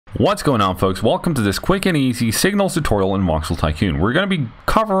What's going on, folks? Welcome to this quick and easy signals tutorial in Voxel Tycoon. We're going to be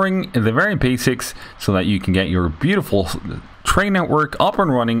covering the very basics so that you can get your beautiful train network up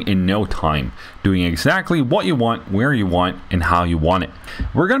and running in no time, doing exactly what you want, where you want, and how you want it.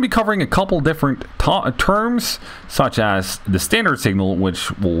 We're going to be covering a couple different terms, such as the standard signal,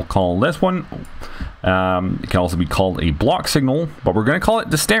 which we'll call this one. It can also be called a block signal, but we're going to call it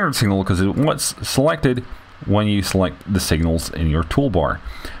the standard signal because it's what's selected when you select the signals in your toolbar.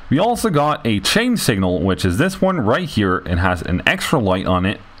 We also got a chain signal, which is this one right here, and has an extra light on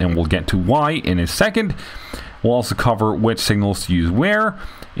it, and we'll get to why in a second. We'll also cover which signals to use where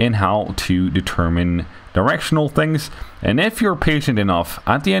and how to determine directional things. And if you're patient enough,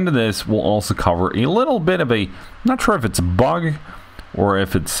 at the end of this, we'll also cover a little bit of a, I'm not sure if it's a bug or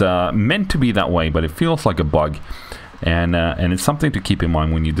if it's meant to be that way, but it feels like a bug. And it's something to keep in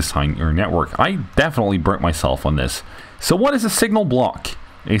mind when you design your network. I definitely burnt myself on this. So what is a signal block?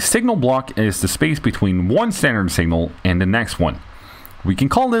 A signal block is the space between one standard signal and the next one. We can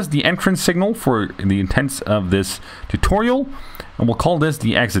call this the entrance signal for the intents of this tutorial, and we'll call this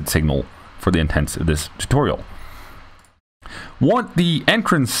the exit signal for the intents of this tutorial. What the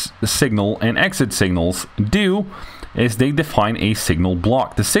entrance signal and exit signals do is they define a signal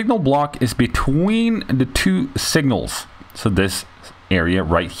block. The signal block is between the two signals, so this area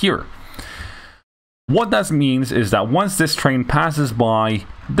right here. What that means is that once this train passes by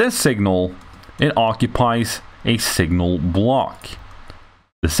this signal, it occupies a signal block.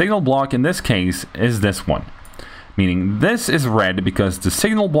 The signal block in this case is this one, meaning this is red because the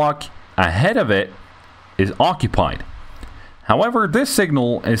signal block ahead of it is occupied. However, this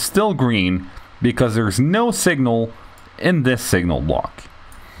signal is still green because there's no signal in this signal block.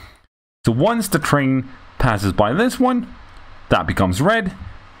 So once the train passes by this one, that becomes red,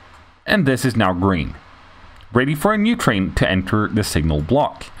 and this is now green, ready for a new train to enter the signal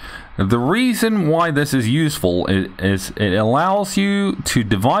block. The reason why this is useful is it allows you to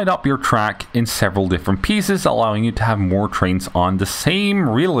divide up your track in several different pieces, allowing you to have more trains on the same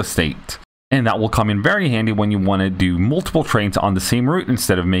real estate. And that will come in very handy when you want to do multiple trains on the same route.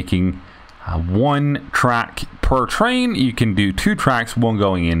 Instead of making one track per train, you can do two tracks, one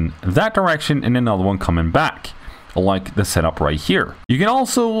going in that direction and another one coming back, like the setup right here. You can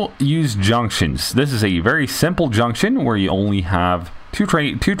also use junctions. This is a very simple junction where you only have two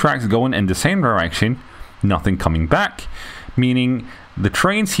tracks going in the same direction, nothing coming back, meaning the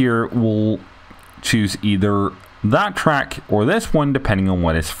trains here will choose either that track or this one depending on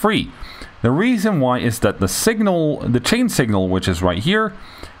what is free. The reason why is that the chain signal, which is right here,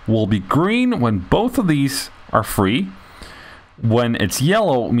 will be green when both of these are free. When it's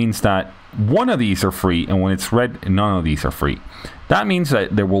yellow, it means that one of these are free, and when it's red, none of these are free. That means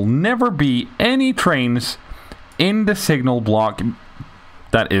that there will never be any trains in the signal block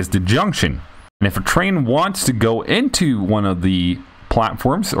that is the junction. And if a train wants to go into one of the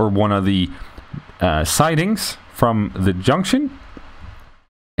platforms or one of the sidings from the junction,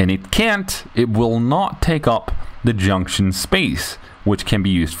 and it can't, it will not take up the junction space, which can be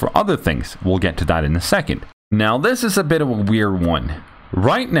used for other things. We'll get to that in a second. Now, this is a bit of a weird one.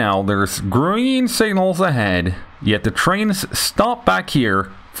 Right now, there's green signals ahead, yet the trains stop back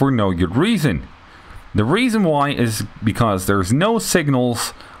here for no good reason. The reason why is because there's no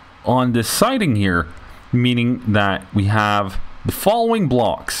signals on this siding here, meaning that we have the following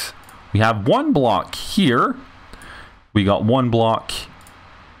blocks. We have one block here, we got one block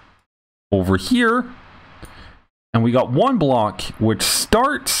over here, and we got one block which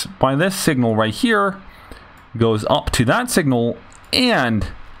starts by this signal right here, goes up to that signal, and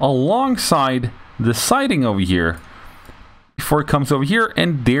alongside the siding over here before it comes over here,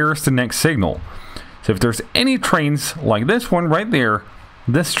 and there's the next signal. So if there's any trains like this one right there,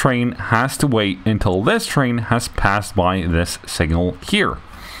 this train has to wait until this train has passed by this signal here.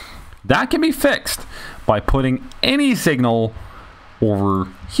 That can be fixed by putting any signal over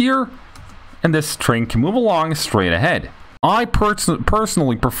here, and this train can move along straight ahead. I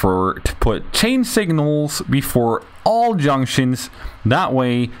personally prefer to put chain signals before all junctions. That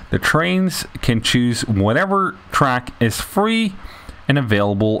way the trains can choose whatever track is free and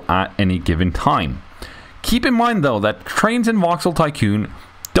available at any given time. Keep in mind though that trains in Voxel Tycoon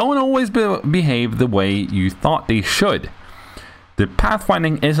don't always behave the way you thought they should. The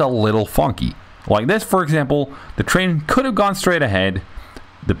pathfinding is a little funky. Like this, for example, the train could have gone straight ahead.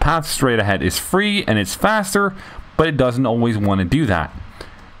 The path straight ahead is free and it's faster, but it doesn't always want to do that.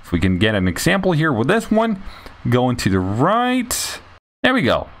 If we can get an example here with this one, going to the right. There we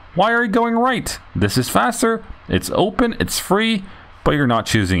go. Why are you going right? This is faster, it's open, it's free, but you're not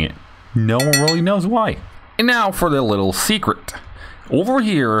choosing it. No one really knows why. And now for the little secret. Over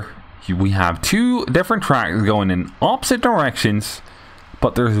here, we have two different tracks going in opposite directions,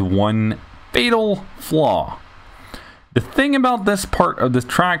 but there's one fatal flaw. The thing about this part of the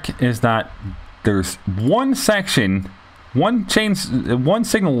track is that there's one section, one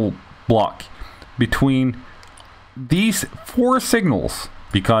signal block between these four signals,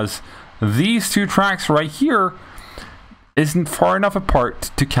 because these two tracks right here isn't far enough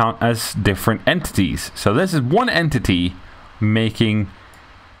apart to count as different entities. So this is one entity making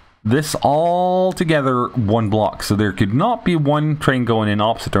this all together one block. So there could not be one train going in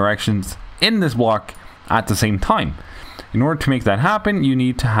opposite directions in this block at the same time. In order to make that happen, you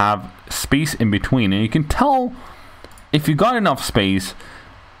need to have space in between, and you can tell if you got enough space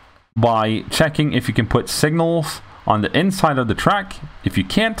by checking if you can put signals on the inside of the track. If you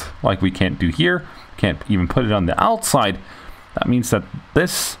can't, like we can't do here, can't even put it on the outside, that means that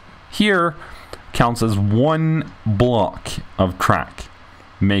this here counts as one block of track,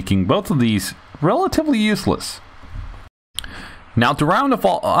 making both of these relatively useless. Now, to round us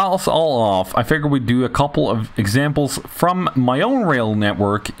all off, I figured we'd do a couple of examples from my own rail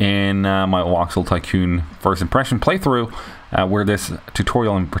network in my Voxel Tycoon first impression playthrough, where this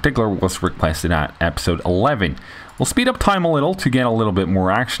tutorial in particular was requested at episode 11. We'll speed up time a little to get a little bit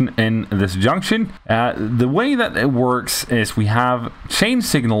more action in this junction. The way that it works is we have chain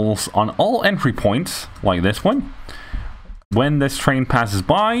signals on all entry points, like this one. When this train passes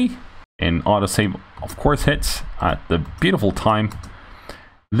by, and autosave of course hits at the beautiful time,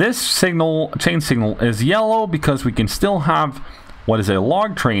 this signal, chain signal, is yellow because we can still have what is a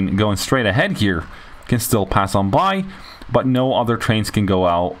log train going straight ahead here, can still pass on by, but no other trains can go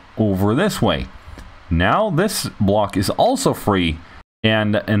out over this way. Now this block is also free,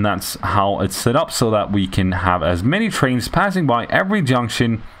 and that's how it's set up, so that we can have as many trains passing by every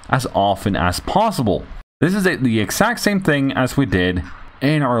junction as often as possible. This is the exact same thing as we did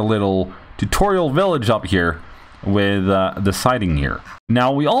in our little tutorial village up here with the siding here.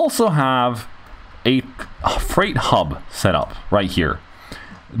 Now we also have a freight hub set up right here.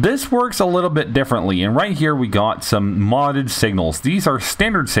 This works a little bit differently, and right here we got some modded signals. These are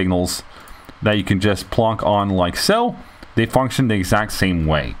standard signals that you can just plonk on like so. They function the exact same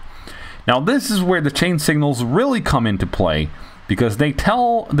way. Now this is where the chain signals really come into play, because they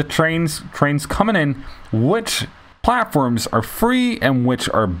tell the trains coming in which platforms are free and which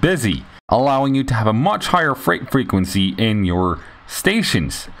are busy, allowing you to have a much higher freight frequency in your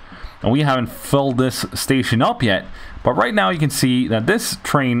stations. And we haven't filled this station up yet, but right now you can see that this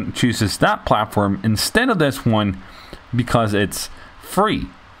train chooses that platform instead of this one because it's free.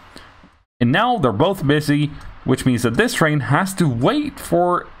 And now they're both busy, which means that this train has to wait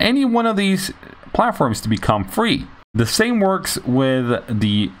for any one of these platforms to become free. The same works with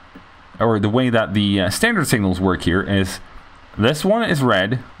the way that the standard signals work here. Is this one is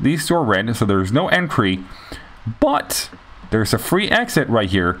red, these two are red, so there's no entry, but there's a free exit right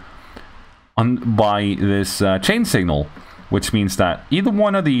here by this chain signal, which means that either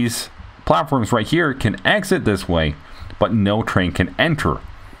one of these platforms right here can exit this way, but no train can enter.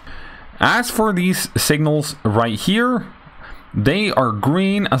 As for these signals right here, they are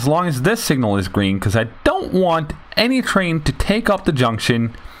green as long as this signal is green, because I don't want any train to take up the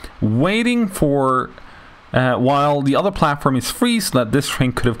junction waiting for while the other platform is free, so that this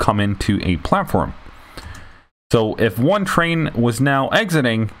train could have come into a platform. So if one train was now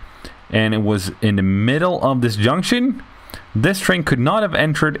exiting and it was in the middle of this junction, this train could not have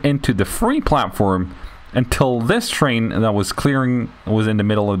entered into the free platform until this train that was in the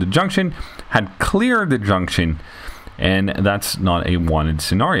middle of the junction had cleared the junction, and that's not a wanted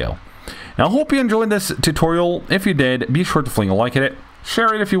scenario. Now I hope you enjoyed this tutorial. If you did, be sure to fling a like at it,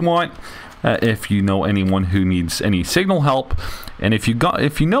 share it if you want, if you know anyone who needs any signal help, and if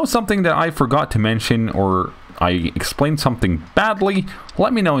you know something that I forgot to mention or I explained something badly,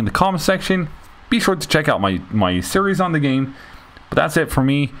 let me know in the comment section. Be sure to check out my series on the game. But that's it for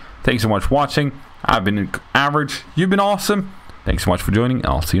me. Thanks so much for watching. I've been Average. You've been awesome. Thanks so much for joining.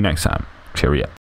 I'll see you next time. Cheerio.